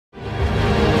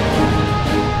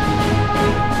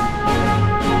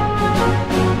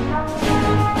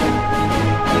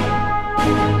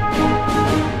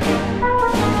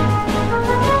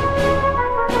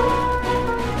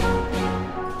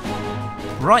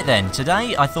Right then,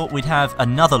 today I thought we'd have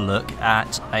another look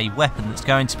at a weapon that's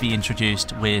going to be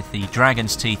introduced with the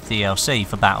Dragon's Teeth DLC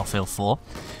for Battlefield 4.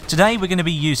 Today we're going to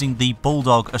be using the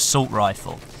Bulldog Assault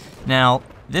Rifle. Now,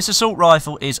 this assault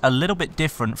rifle is a little bit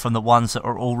different from the ones that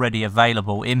are already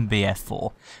available in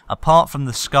BF4, apart from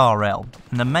the SCAR-L,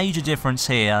 and the major difference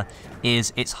here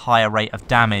is its higher rate of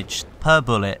damage per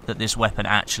bullet that this weapon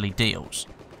actually deals.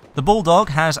 The Bulldog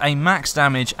has a max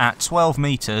damage at 12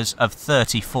 meters of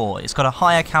 34. It's got a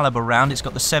higher caliber round, it's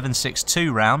got the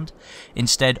 7.62 round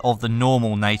instead of the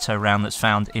normal NATO round that's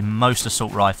found in most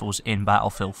assault rifles in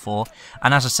Battlefield 4.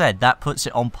 And as I said, that puts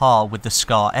it on par with the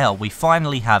SCAR-L. We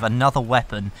finally have another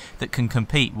weapon that can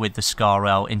compete with the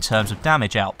SCAR-L in terms of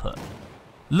damage output.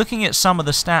 Looking at some of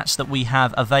the stats that we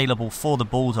have available for the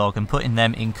Bulldog and putting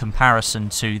them in comparison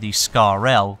to the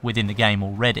SCAR-L within the game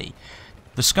already,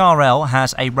 the SCAR-L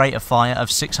has a rate of fire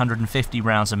of 650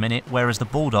 rounds a minute, whereas the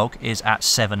Bulldog is at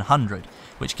 700,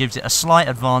 which gives it a slight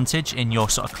advantage in your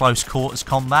sort of close quarters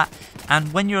combat,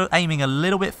 and when you're aiming a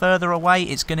little bit further away,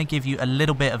 it's going to give you a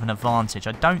little bit of an advantage.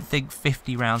 I don't think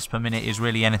 50 rounds per minute is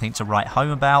really anything to write home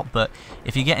about, but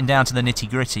if you're getting down to the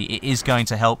nitty-gritty, it is going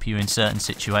to help you in certain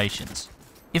situations.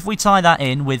 If we tie that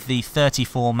in with the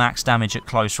 34 max damage at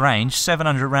close range,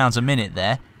 700 rounds a minute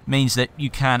there, means that you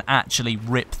can actually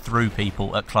rip through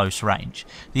people at close range.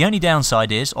 The only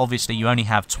downside is, obviously, you only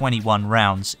have 21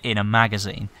 rounds in a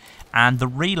magazine, and the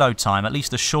reload time, at least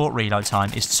the short reload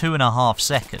time, is 2.5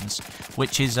 seconds,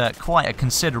 which is quite a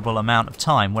considerable amount of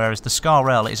time, whereas the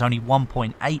SCAR-L is only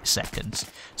 1.8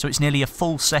 seconds, so it's nearly a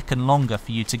full second longer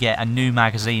for you to get a new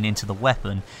magazine into the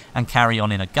weapon and carry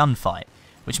on in a gunfight,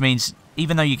 which means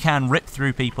even though you can rip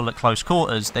through people at close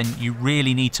quarters, then you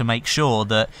really need to make sure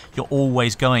that you're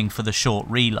always going for the short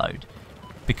reload,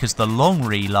 because the long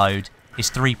reload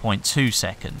is 3.2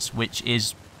 seconds, which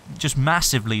is just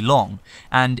massively long,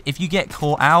 and if you get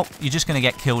caught out, you're just going to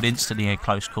get killed instantly at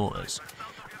close quarters.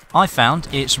 I found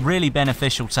it's really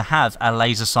beneficial to have a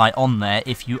laser sight on there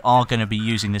if you are going to be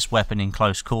using this weapon in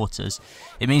close quarters.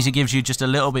 It means it gives you just a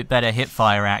little bit better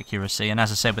hip-fire accuracy, and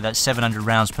as I said, with that 700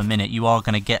 rounds per minute, you are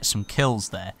going to get some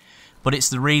kills there. But it's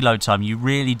the reload time. You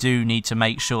really do need to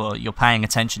make sure you're paying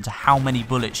attention to how many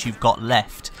bullets you've got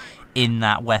left in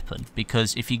that weapon,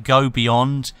 because if you go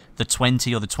beyond the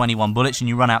 20 or the 21 bullets and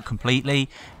you run out completely,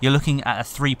 you're looking at a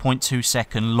 3.2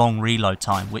 second long reload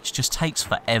time, which just takes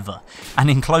forever, and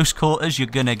in close quarters you're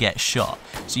gonna get shot,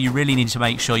 so you really need to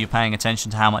make sure you're paying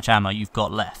attention to how much ammo you've got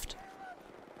left.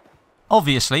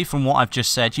 Obviously, from what I've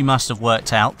just said, you must have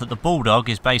worked out that the Bulldog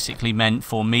is basically meant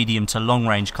for medium to long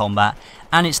range combat,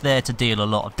 and it's there to deal a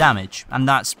lot of damage, and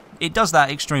it does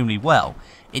that extremely well.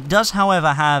 It does,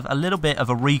 however, have a little bit of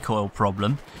a recoil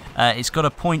problem. It's got a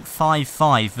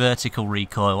 0.55 vertical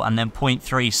recoil and then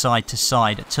 0.3 side to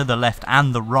side to the left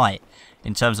and the right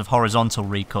in terms of horizontal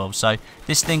recoil, so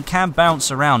this thing can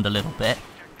bounce around a little bit.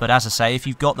 But as I say, if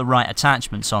you've got the right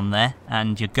attachments on there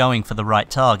and you're going for the right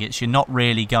targets, you're not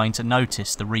really going to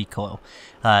notice the recoil.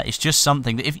 It's just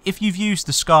something that if you've used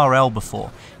the SCAR-L before,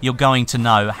 you're going to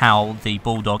know how the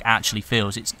Bulldog actually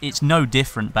feels. It's no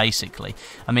different, basically.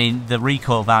 I mean, the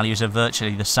recoil values are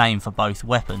virtually the same for both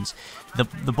weapons.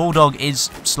 The Bulldog is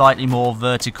slightly more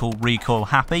vertical recoil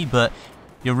happy, but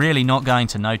you're really not going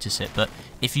to notice it. But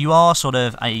if you are sort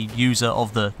of a user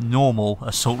of the normal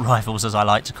assault rifles, as I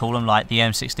like to call them, like the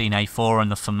M16A4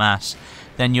 and the FAMAS,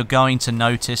 then you're going to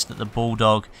notice that the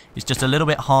Bulldog is just a little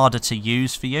bit harder to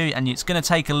use for you, and it's going to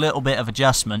take a little bit of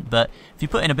adjustment, but if you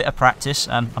put in a bit of practice,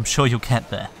 I'm sure you'll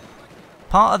get there.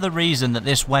 Part of the reason that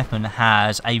this weapon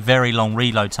has a very long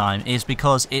reload time is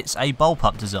because it's a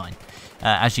bullpup design.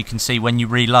 As you can see, when you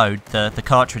reload, the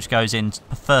cartridge goes in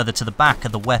further to the back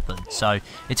of the weapon, so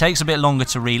it takes a bit longer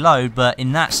to reload, but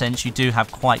in that sense you do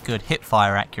have quite good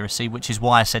hip-fire accuracy, which is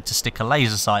why I said to stick a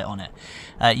laser sight on it.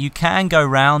 You can go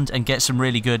round and get some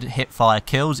really good hip-fire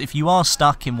kills. If you are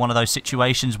stuck in one of those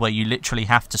situations where you literally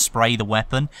have to spray the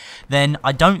weapon, then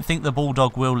I don't think the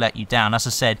Bulldog will let you down. As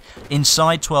I said,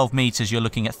 inside 12 meters you're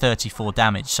looking at 34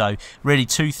 damage, so really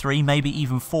 2, 3, maybe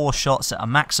even 4 shots at a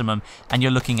maximum, and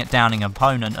you're looking at downing an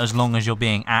opponent as long as you're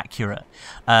being accurate.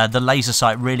 The laser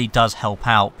sight really does help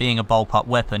out. Being a bullpup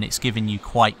weapon, it's giving you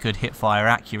quite good hip-fire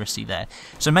accuracy there.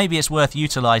 So maybe it's worth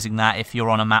utilising that if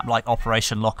you're on a map like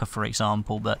Operation Locker, for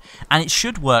example. And it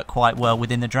should work quite well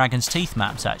within the Dragon's Teeth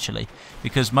maps, actually,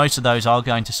 because most of those are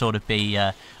going to sort of be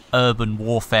urban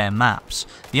warfare maps.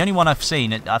 The only one I've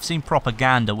seen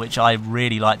Propaganda, which I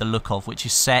really like the look of, which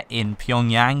is set in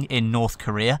Pyongyang in North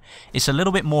Korea. It's a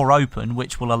little bit more open,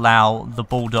 which will allow the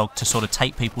Bulldog to sort of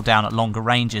take people down at longer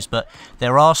ranges, but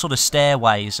there are sort of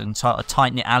stairways and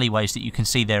tight-knit alleyways that you can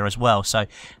see there as well, so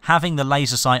having the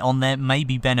laser sight on there may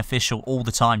be beneficial all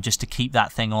the time, just to keep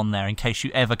that thing on there in case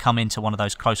you ever come into one of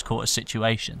those close quarter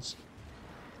situations.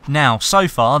 Now, so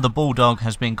far, the Bulldog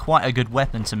has been quite a good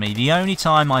weapon to me. The only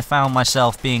time I found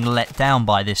myself being let down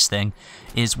by this thing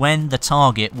is when the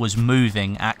target was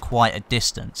moving at quite a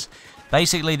distance.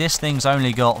 Basically, this thing's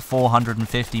only got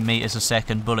 450 meters a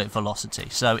second bullet velocity,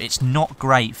 so it's not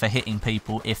great for hitting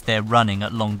people if they're running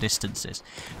at long distances.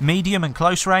 Medium and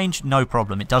close range, no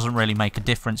problem. It doesn't really make a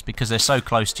difference because they're so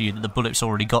close to you that the bullet's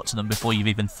already got to them before you've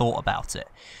even thought about it.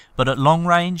 But at long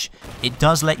range, it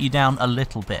does let you down a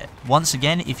little bit. Once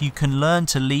again, if you can learn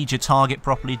to lead your target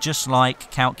properly, just like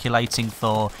calculating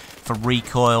for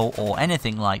recoil or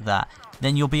anything like that,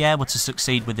 then you'll be able to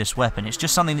succeed with this weapon. It's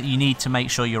just something that you need to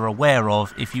make sure you're aware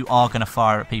of if you are going to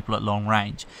fire at people at long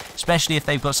range. Especially if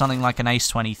they've got something like an Ace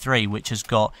 23, which has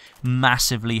got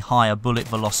massively higher bullet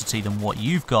velocity than what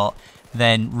you've got,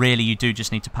 then really you do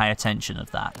just need to pay attention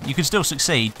of that. You can still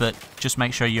succeed, but just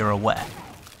make sure you're aware.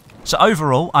 So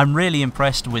overall, I'm really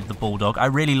impressed with the Bulldog. I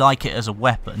really like it as a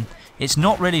weapon. It's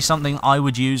not really something I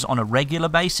would use on a regular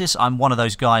basis. I'm one of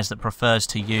those guys that prefers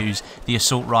to use the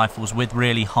assault rifles with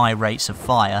really high rates of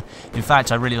fire. In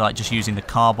fact, I really like just using the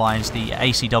carbines. The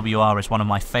ACWR is one of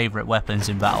my favourite weapons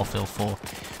in Battlefield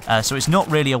 4. So it's not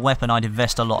really a weapon I'd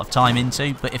invest a lot of time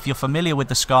into, but if you're familiar with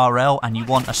the SCAR-L and you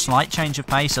want a slight change of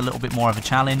pace, a little bit more of a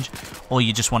challenge, or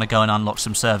you just want to go and unlock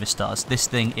some service stars, this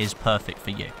thing is perfect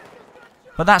for you.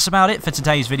 But that's about it for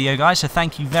today's video, guys, so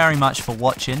thank you very much for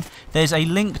watching. There's a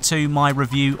link to my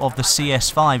review of the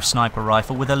CS5 sniper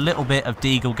rifle with a little bit of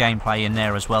Deagle gameplay in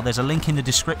there as well. There's a link in the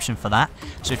description for that,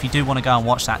 so if you do want to go and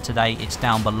watch that today, it's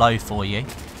down below for you.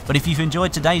 But if you've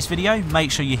enjoyed today's video,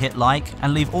 make sure you hit like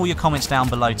and leave all your comments down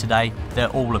below today. They're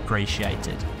all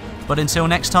appreciated. But until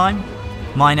next time,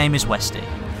 my name is Westy,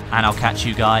 and I'll catch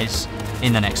you guys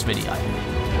in the next video.